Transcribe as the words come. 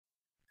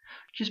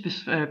Just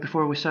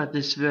before we start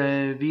this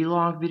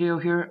vlog video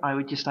here, I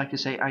would just like to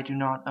say I do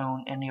not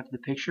own any of the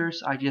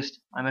pictures.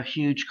 I'm a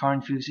huge car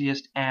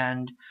enthusiast,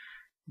 and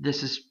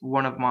this is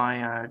one of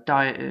my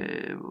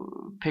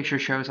picture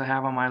shows I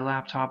have on my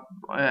laptop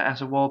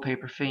as a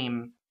wallpaper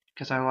theme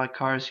because I like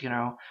cars, you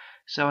know.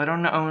 So I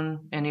don't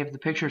own any of the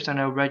pictures. I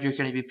know, Red, you're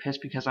going to be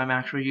pissed because I'm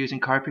actually using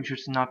car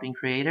pictures and not being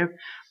creative.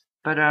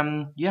 But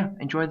yeah,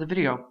 enjoy the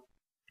video.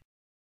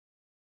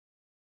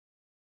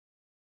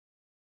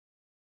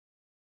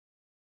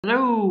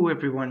 Hello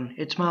everyone,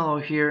 it's Malloy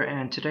here,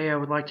 and today I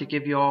would like to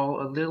give you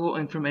all a little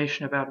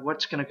information about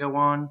what's going to go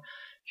on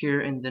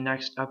here in the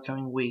next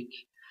upcoming week.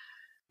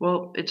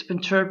 Well, it's been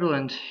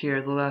turbulent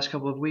here the last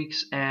couple of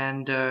weeks,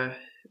 and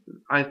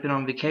I've been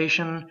on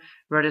vacation.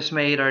 Red has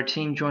made our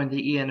team join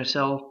the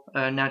ENSL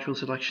Natural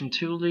Selection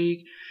 2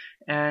 League,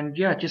 and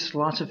yeah, just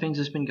lots of things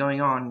has been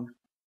going on.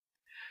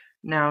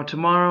 Now,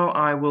 tomorrow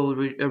I will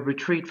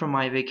retreat from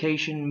my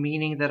vacation,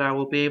 meaning that I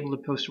will be able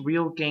to post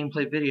real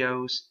gameplay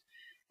videos,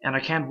 and I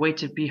can't wait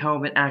to be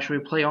home and actually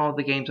play all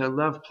the games I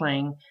love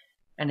playing.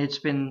 And it's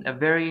been a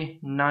very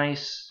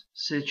nice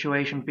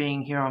situation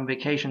being here on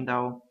vacation,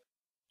 though.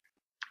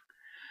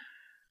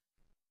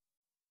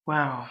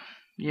 Wow,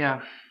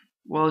 yeah.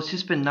 Well, it's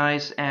just been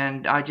nice,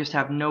 and I just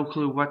have no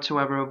clue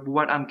whatsoever of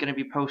what I'm going to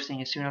be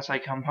posting as soon as I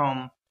come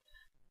home.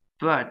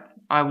 But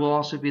I will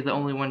also be the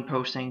only one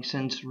posting,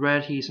 since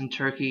Red, he's in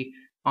Turkey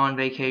on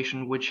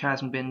vacation, which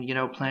hasn't been,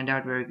 planned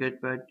out very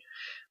good, but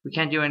we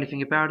can't do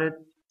anything about it.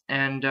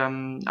 And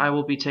I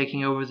will be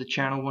taking over the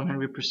channel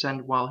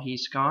 100% while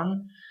he's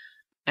gone.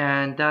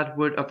 And that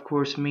would, of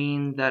course,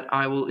 mean that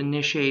I will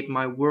initiate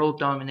my world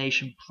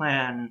domination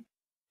plan.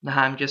 Nah,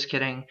 I'm just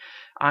kidding.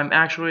 I'm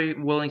actually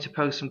willing to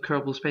post some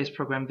Kerbal Space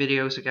Program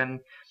videos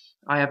again.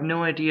 I have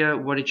no idea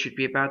what it should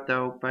be about,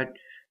 though, but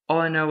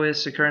all I know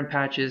is the current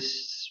patch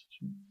is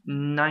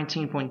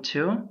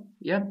 19.2.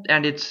 Yep,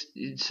 and it's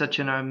such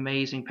an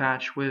amazing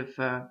patch with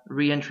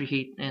re-entry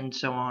heat and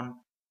so on.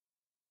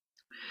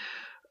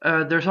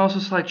 There's also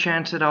a slight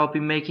chance that I'll be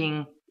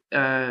making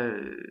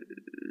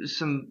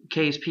some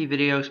KSP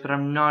videos, but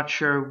I'm not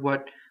sure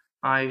what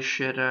I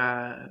should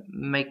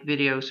make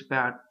videos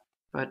about.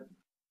 But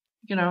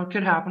it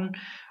could happen.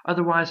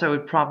 Otherwise, I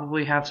would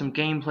probably have some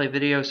gameplay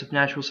videos of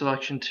Natural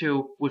Selection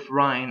 2 with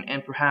Ryan,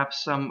 and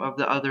perhaps some of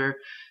the other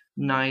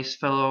nice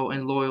fellow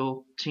and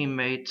loyal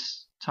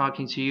teammates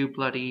talking to you,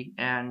 Bloody,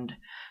 and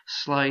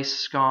Slice,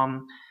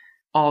 Scum,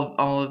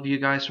 all of you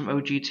guys from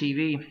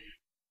OGTV.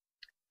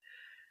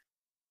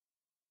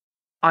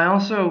 I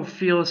also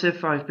feel as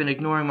if I've been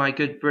ignoring my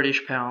good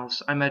British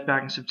pals I met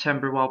back in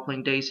September while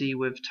playing DayZ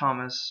with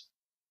Thomas.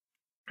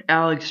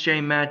 Alex,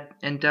 Jay, Matt,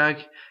 and Doug,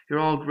 you're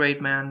all great,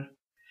 man.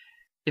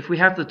 If we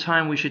have the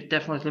time, we should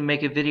definitely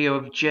make a video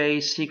of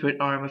Jay's Secret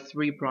Arma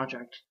 3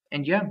 project.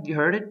 And yeah, you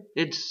heard it.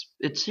 It's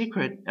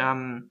secret.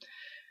 I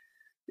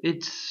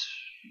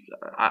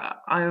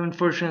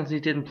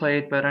unfortunately didn't play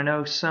it, but I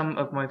know some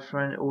of my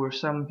friends or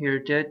some here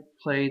did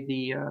play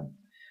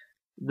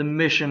the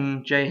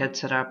mission Jay had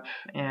set up,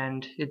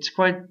 and it's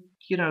quite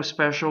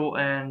special,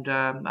 and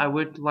I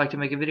would like to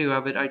make a video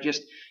of it. I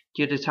just,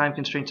 due to time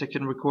constraints, I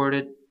couldn't record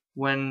it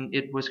when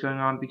it was going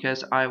on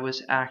because I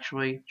was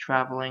actually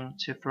traveling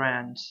to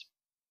France.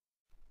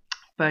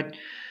 But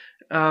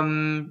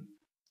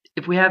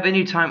if we have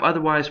any time,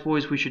 otherwise,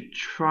 boys, we should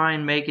try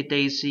and make a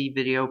DayZ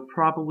video,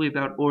 probably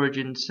about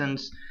Origin,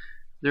 since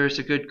there's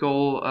a good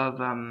goal of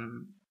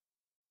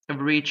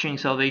reaching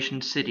Salvation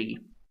City,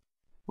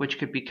 which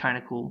could be kind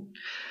of cool.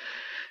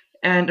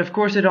 And of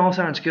course, it all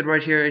sounds good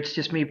right here. It's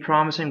just me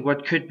promising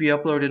what could be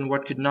uploaded and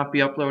what could not be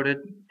uploaded.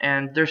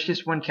 And there's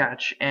just one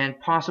catch, and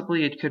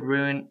possibly it could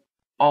ruin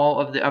all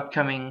of the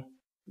upcoming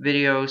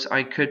videos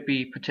I could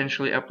be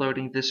potentially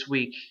uploading this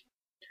week.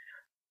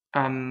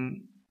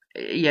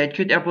 Yeah, it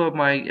could upload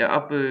my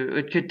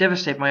it could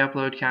devastate my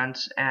upload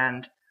counts,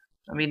 and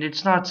I mean,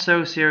 it's not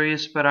so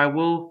serious, but I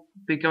will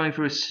be going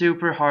through a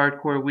super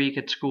hardcore week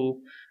at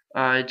school.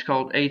 It's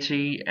called AT,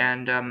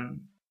 and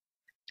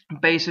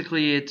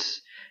basically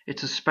it's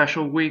a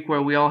special week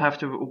where we all have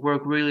to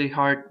work really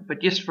hard,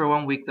 but just for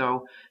 1 week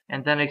though,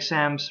 and then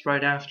exams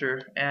right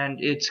after, and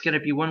it's going to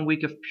be 1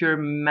 week of pure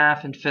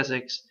math and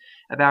physics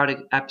about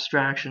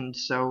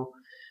abstractions. So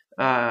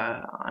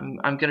I'm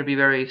going to be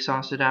very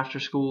exhausted after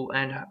school,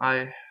 and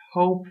I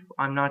hope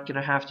I'm not going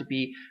to have to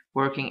be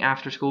working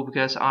after school,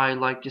 because I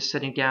like just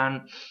sitting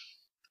down,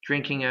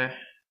 drinking a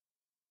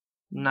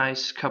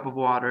nice cup of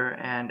water,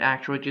 and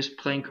actually just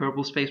playing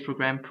Kerbal Space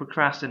Program,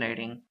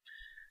 procrastinating.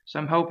 So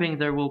I'm hoping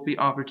there will be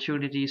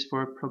opportunities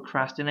for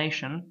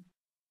procrastination.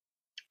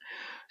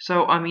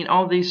 So I mean,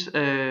 all these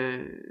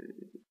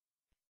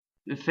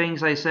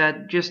things I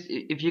said, just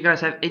if you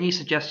guys have any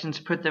suggestions,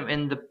 put them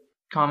in the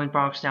comment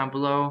box down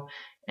below,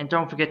 and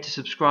don't forget to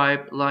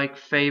subscribe, like,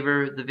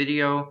 favor the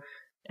video,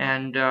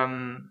 and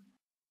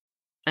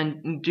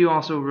do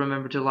also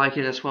remember to like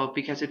it as well,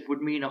 because it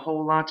would mean a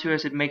whole lot to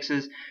us. It makes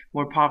us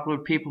more popular.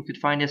 People could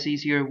find us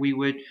easier. We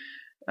would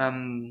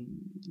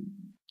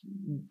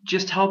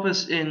just help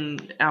us in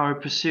our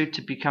pursuit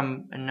to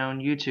become a known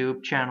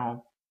YouTube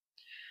channel.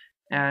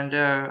 And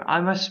I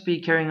must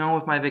be carrying on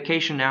with my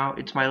vacation now.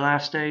 It's my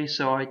last day,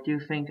 so I do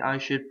think I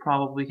should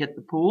probably hit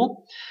the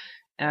pool.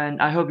 And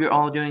I hope you're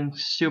all doing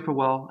super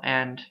well.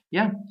 And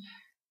yeah,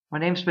 my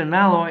name's been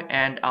Malloy,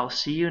 and I'll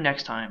see you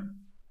next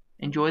time.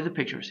 Enjoy the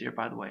pictures here,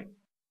 by the way.